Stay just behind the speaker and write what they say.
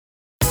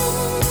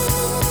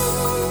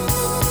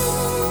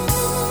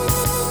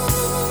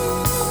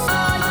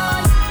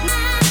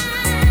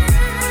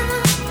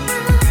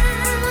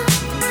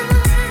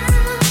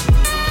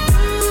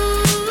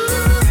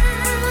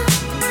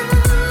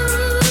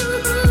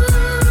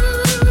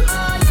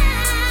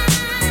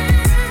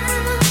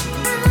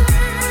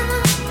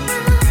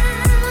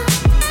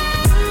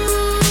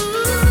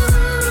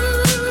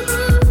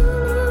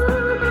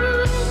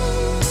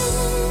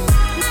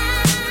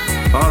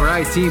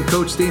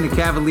Coach Dana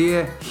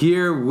Cavalier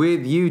here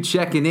with you,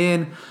 checking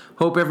in.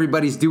 Hope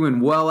everybody's doing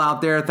well out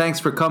there. Thanks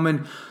for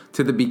coming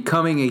to the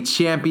Becoming a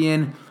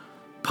Champion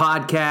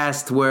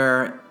podcast,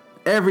 where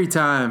every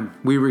time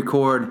we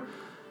record,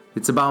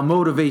 it's about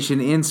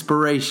motivation,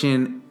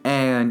 inspiration,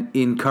 and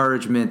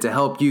encouragement to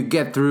help you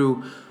get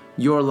through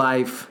your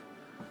life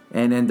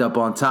and end up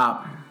on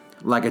top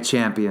like a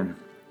champion.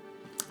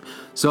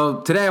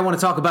 So today I want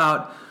to talk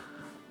about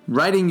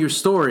writing your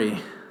story.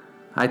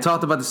 I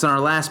talked about this on our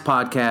last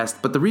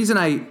podcast, but the reason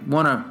I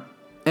want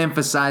to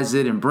emphasize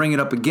it and bring it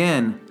up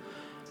again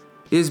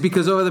is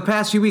because over the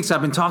past few weeks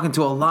I've been talking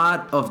to a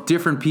lot of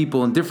different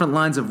people in different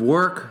lines of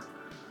work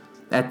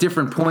at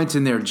different points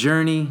in their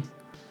journey,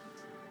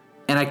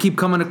 and I keep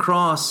coming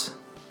across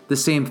the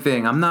same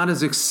thing. I'm not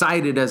as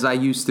excited as I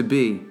used to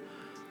be.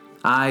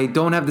 I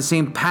don't have the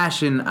same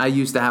passion I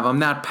used to have. I'm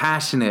not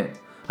passionate.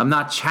 I'm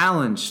not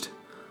challenged.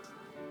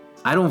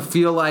 I don't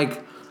feel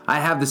like I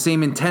have the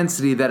same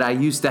intensity that I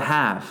used to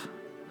have.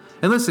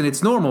 And listen,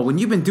 it's normal. When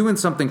you've been doing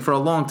something for a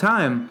long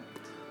time,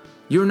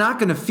 you're not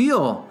going to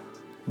feel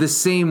the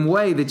same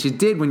way that you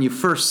did when you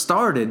first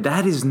started.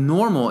 That is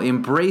normal.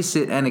 Embrace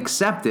it and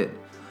accept it.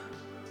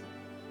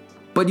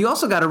 But you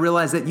also got to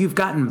realize that you've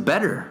gotten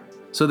better.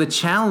 So the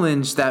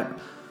challenge that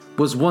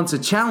was once a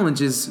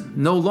challenge is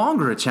no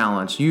longer a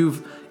challenge.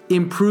 You've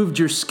improved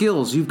your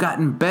skills. You've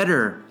gotten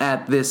better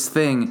at this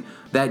thing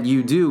that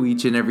you do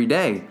each and every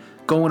day.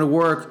 Going to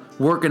work,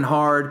 working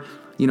hard,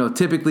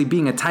 typically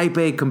being a type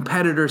A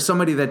competitor,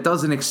 somebody that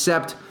doesn't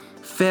accept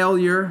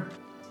failure.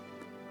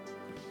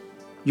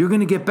 You're going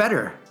to get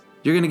better.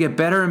 You're going to get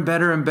better and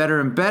better and better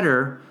and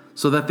better,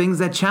 so the things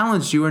that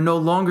challenged you are no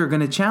longer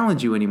going to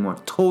challenge you anymore.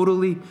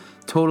 Totally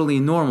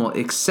normal.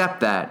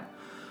 Accept that.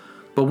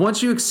 But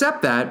once you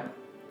accept that,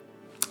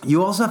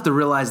 you also have to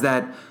realize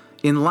that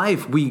in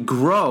life we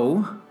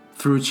grow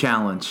through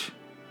challenge.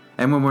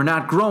 And when we're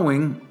not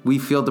growing, we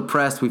feel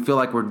depressed. We feel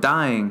like we're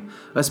dying.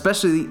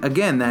 Especially,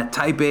 again, that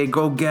type A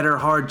go-getter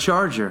hard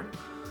charger.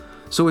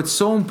 So it's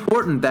so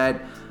important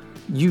that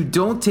you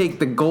don't take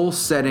the goal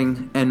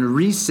setting and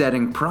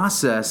resetting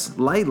process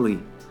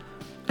lightly.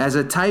 As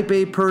a type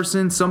A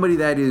person, somebody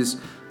that is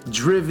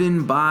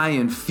driven by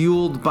and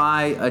fueled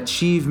by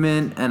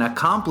achievement and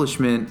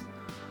accomplishment,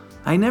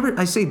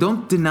 I say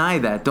don't deny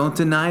that. Don't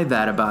deny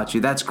that about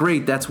you. That's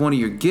great. That's one of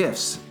your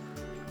gifts.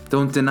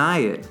 Don't deny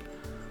it.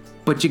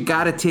 But you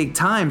got to take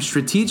time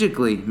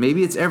strategically.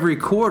 Maybe it's every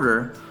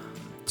quarter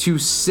to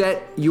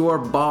set your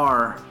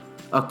bar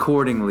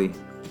accordingly.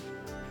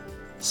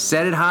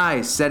 Set it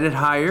high, set it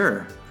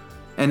higher,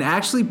 and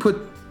actually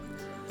put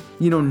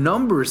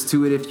numbers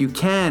to it if you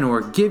can,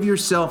 or give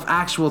yourself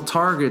actual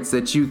targets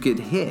that you could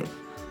hit.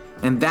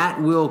 And that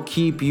will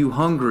keep you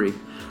hungry.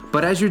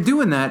 But as you're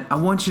doing that, I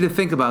want you to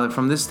think about it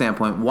from this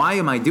standpoint. Why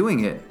am I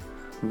doing it?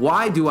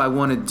 Why do I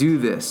want to do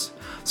this?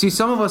 See,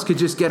 some of us could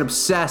just get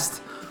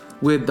obsessed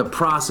with the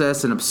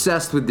process and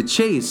obsessed with the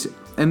chase.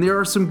 And there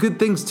are some good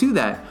things to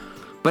that.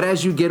 But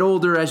as you get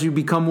older, as you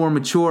become more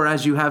mature,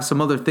 as you have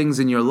some other things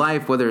in your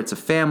life, whether it's a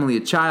family,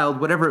 a child,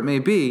 whatever it may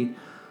be,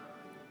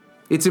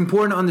 it's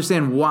important to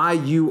understand why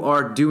you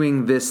are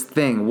doing this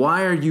thing.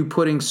 Why are you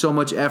putting so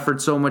much effort,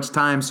 so much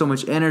time, so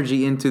much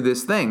energy into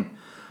this thing?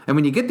 And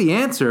when you get the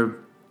answer,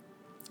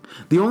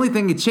 the only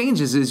thing it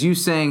changes is you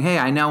saying, hey,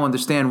 I now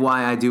understand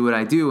why I do what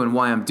I do and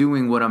why I'm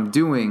doing what I'm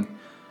doing.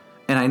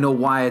 And I know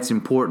why it's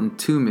important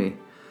to me.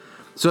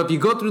 So if you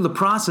go through the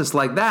process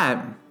like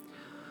that,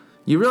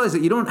 you realize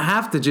that you don't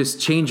have to just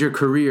change your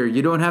career.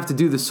 You don't have to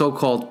do the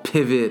so-called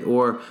pivot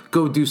or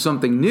go do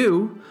something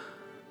new.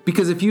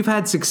 Because if you've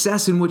had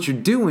success in what you're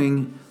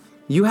doing,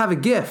 you have a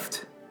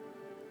gift.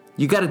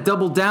 You got to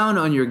double down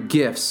on your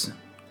gifts.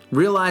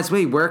 Realize,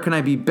 wait, where can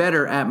I be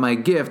better at my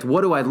gift?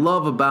 What do I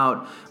love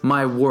about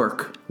my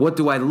work? What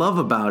do I love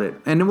about it?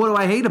 And then what do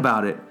I hate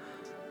about it?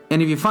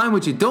 And if you find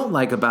what you don't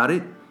like about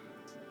it,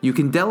 you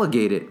can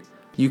delegate it.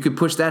 You could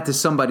push that to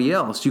somebody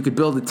else. You could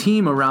build a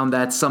team around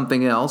that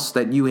something else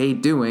that you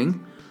hate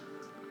doing.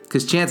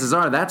 Because chances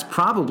are that's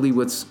probably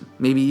what's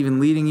maybe even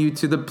leading you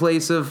to the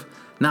place of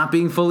not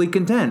being fully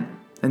content.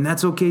 And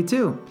that's okay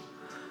too.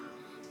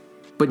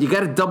 But you got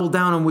to double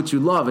down on what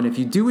you love. And if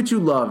you do what you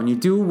love and you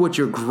do what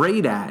you're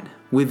great at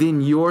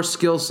within your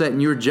skill set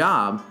and your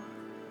job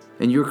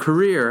and your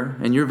career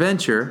and your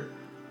venture,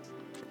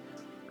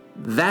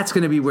 that's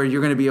going to be where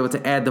you're going to be able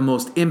to add the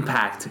most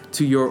impact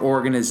to your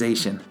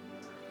organization.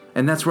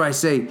 And that's where I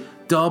say,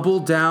 double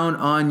down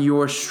on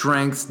your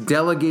strengths,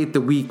 delegate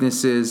the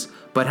weaknesses,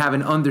 but have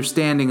an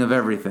understanding of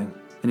everything.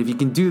 And if you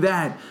can do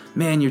that,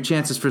 man, your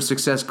chances for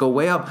success go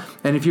way up.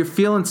 And if you're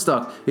feeling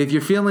stuck, if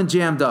you're feeling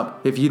jammed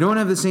up, if you don't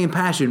have the same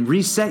passion,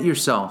 reset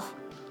yourself.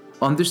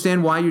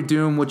 Understand why you're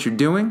doing what you're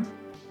doing,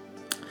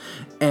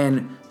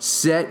 and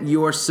set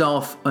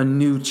yourself a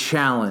new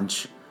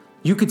challenge.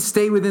 You could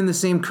stay within the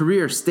same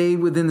career, stay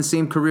within the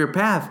same career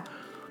path,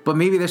 but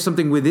maybe there's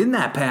something within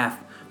that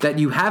path that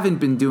you haven't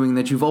been doing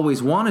that you've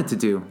always wanted to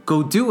do.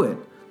 Go do it.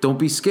 Don't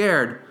be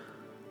scared.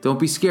 Don't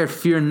be scared.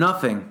 Fear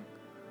nothing.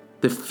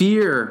 The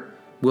fear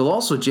will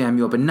also jam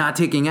you up, and not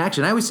taking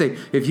action. I always say,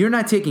 if you're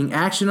not taking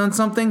action on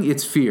something,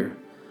 it's fear.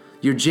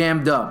 You're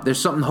jammed up. There's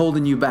something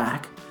holding you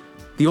back.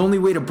 The only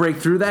way to break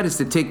through that is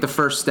to take the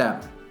first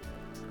step.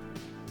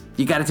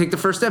 You got to take the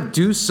first step.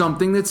 Do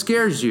something that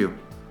scares you.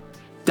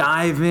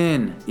 Dive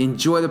in.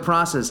 Enjoy the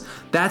process.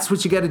 That's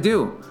what you got to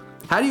do.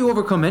 How do you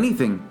overcome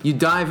anything? You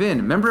dive in.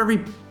 Remember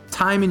every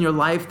time in your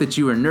life that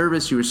you were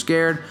nervous, you were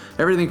scared?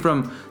 Everything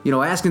from,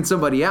 asking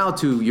somebody out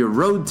to your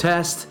road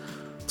test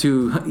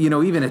to,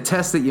 even a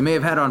test that you may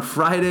have had on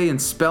Friday in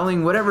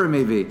spelling, whatever it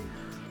may be.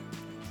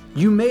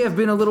 You may have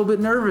been a little bit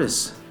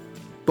nervous,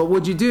 but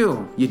what'd you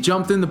do? You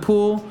jumped in the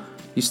pool,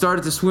 you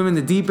started to swim in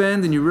the deep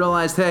end, and you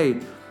realized, hey,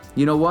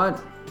 you know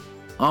what?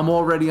 I'm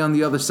already on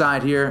the other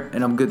side here,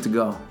 and I'm good to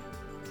go.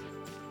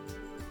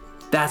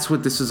 That's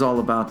what this is all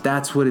about.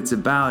 That's what it's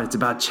about. It's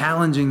about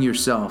challenging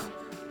yourself.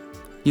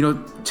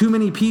 Too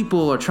many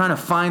people are trying to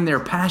find their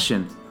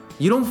passion.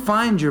 You don't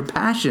find your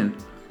passion.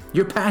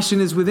 Your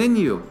passion is within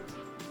you.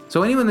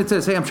 So anyone that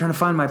says, hey, I'm trying to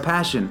find my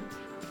passion,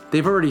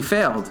 they've already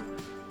failed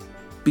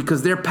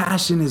because their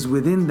passion is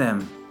within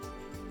them.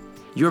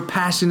 Your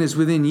passion is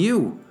within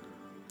you.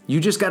 You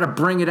just got to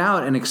bring it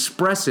out and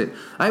express it.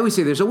 I always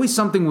say there's always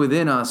something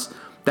within us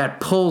that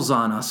pulls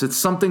on us. It's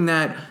something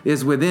that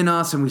is within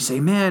us and we say,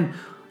 man,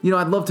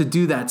 I'd love to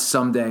do that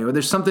someday. Or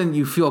there's something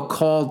you feel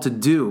called to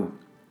do.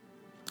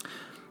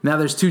 Now,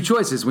 there's two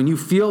choices. When you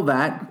feel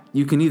that,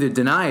 you can either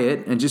deny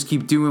it and just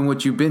keep doing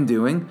what you've been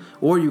doing,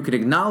 or you could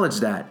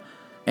acknowledge that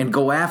and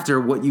go after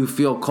what you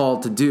feel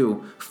called to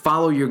do.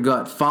 Follow your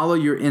gut. Follow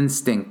your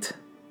instinct.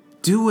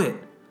 Do it.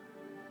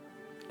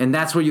 And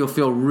that's where you'll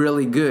feel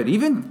really good.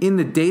 Even in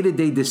the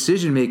day-to-day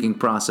decision-making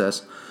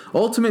process,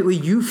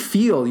 ultimately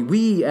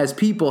we as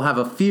people have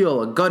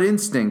a gut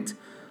instinct.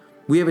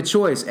 We have a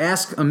choice.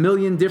 Ask a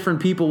million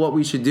different people what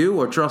we should do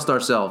or trust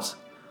ourselves.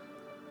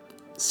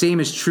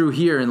 Same is true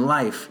here in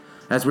life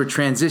as we're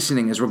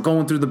transitioning, as we're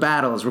going through the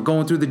battle, as we're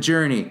going through the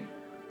journey.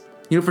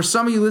 For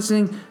some of you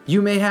listening,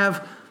 you may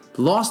have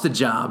lost a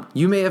job.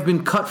 You may have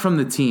been cut from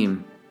the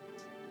team.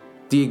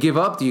 Do you give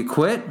up? Do you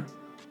quit?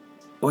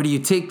 Or do you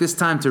take this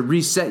time to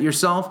reset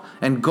yourself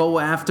and go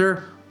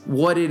after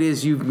what it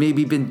is you've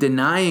maybe been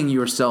denying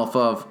yourself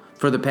of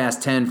for the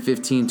past 10,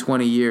 15,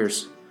 20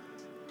 years?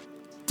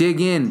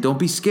 Dig in. Don't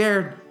be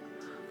scared.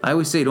 I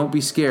always say don't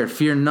be scared.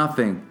 Fear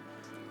nothing.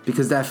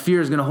 Because that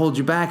fear is going to hold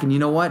you back. And you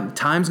know what?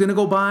 Time's going to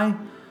go by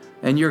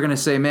and you're going to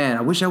say, man,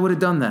 I wish I would have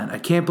done that. I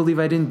can't believe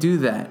I didn't do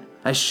that.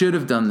 I should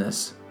have done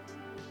this.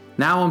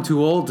 Now I'm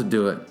too old to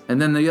do it.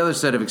 And then the other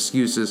set of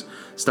excuses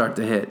start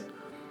to hit.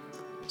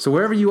 So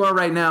wherever you are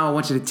right now, I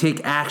want you to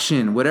take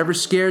action. Whatever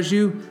scares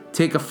you,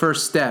 take a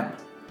first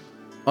step.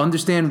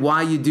 Understand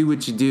why you do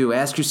what you do.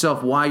 Ask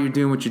yourself why you're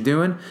doing what you're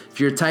doing. If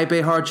you're a type A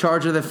hard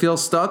charger that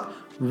feels stuck,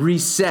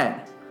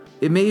 reset.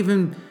 It may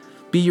even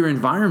be your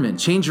environment.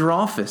 Change your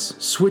office.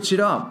 Switch it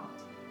up.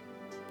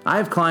 I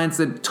have clients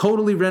that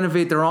totally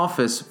renovate their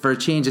office for a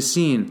change of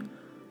scene.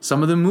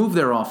 Some of them move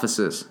their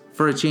offices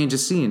for a change of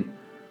scene.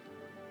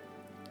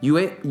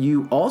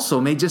 You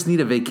also may just need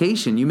a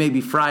vacation. You may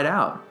be fried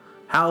out.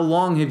 How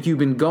long have you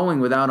been going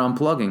without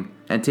unplugging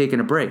and taking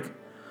a break?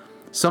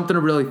 Something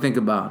to really think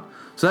about.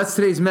 So that's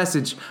today's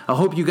message. I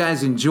hope you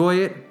guys enjoy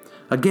it.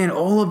 Again,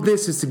 all of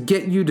this is to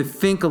get you to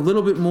think a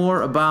little bit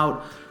more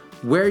about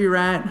where you're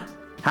at,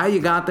 how you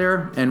got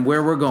there, and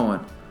where we're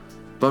going.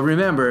 But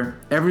remember,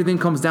 everything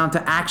comes down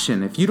to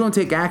action. If you don't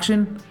take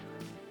action,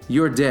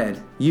 you're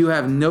dead. You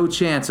have no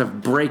chance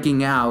of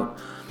breaking out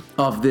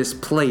of this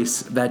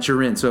place that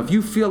you're in. So if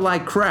you feel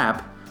like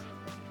crap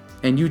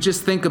and you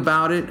just think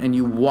about it and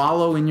you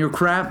wallow in your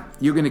crap,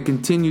 you're going to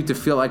continue to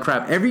feel like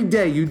crap. Every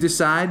day you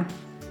decide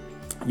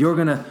you're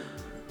going to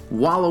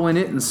wallow in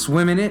it and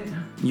swim in it,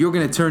 you're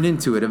going to turn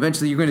into it.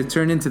 Eventually you're going to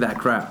turn into that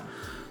crap.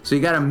 So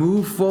you got to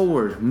move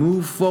forward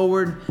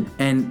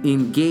and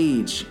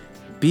engage.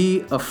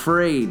 Be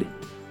afraid,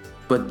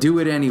 but do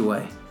it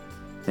anyway.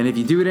 And if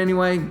you do it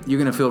anyway, you're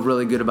going to feel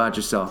really good about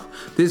yourself.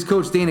 This is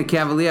Coach Dana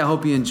Cavalier. I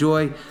hope you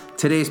enjoy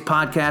today's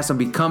podcast on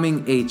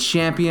becoming a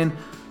champion.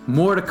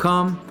 More to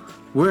come.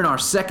 We're in our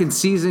second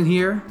season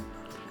here.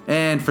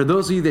 And for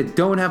those of you that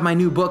don't have my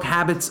new book,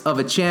 Habits of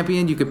a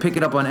Champion, you can pick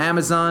it up on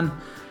Amazon.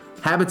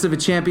 Habits of a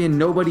Champion.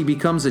 Nobody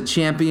becomes a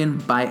champion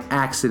by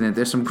accident.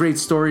 There's some great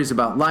stories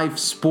about life,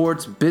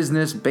 sports,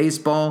 business,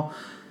 baseball,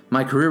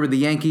 my career with the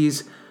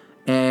Yankees,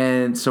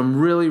 and some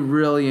really,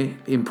 really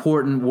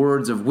important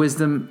words of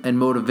wisdom and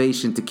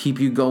motivation to keep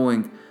you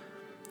going.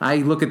 I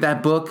look at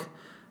that book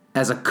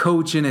as a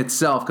coach in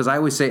itself, because I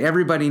always say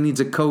everybody needs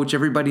a coach.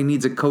 Everybody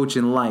needs a coach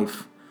in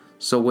life.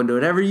 So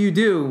whatever you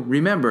do,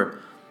 remember,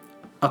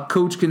 a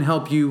coach can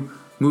help you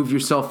move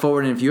yourself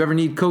forward. And if you ever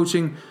need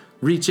coaching,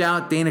 reach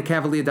out,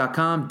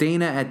 danacavalier.com,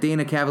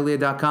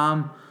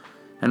 dana@danacavalier.com,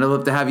 and I'd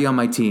love to have you on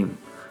my team.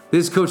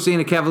 This is Coach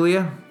Dana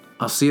Cavalier.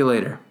 I'll see you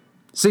later.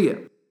 See ya.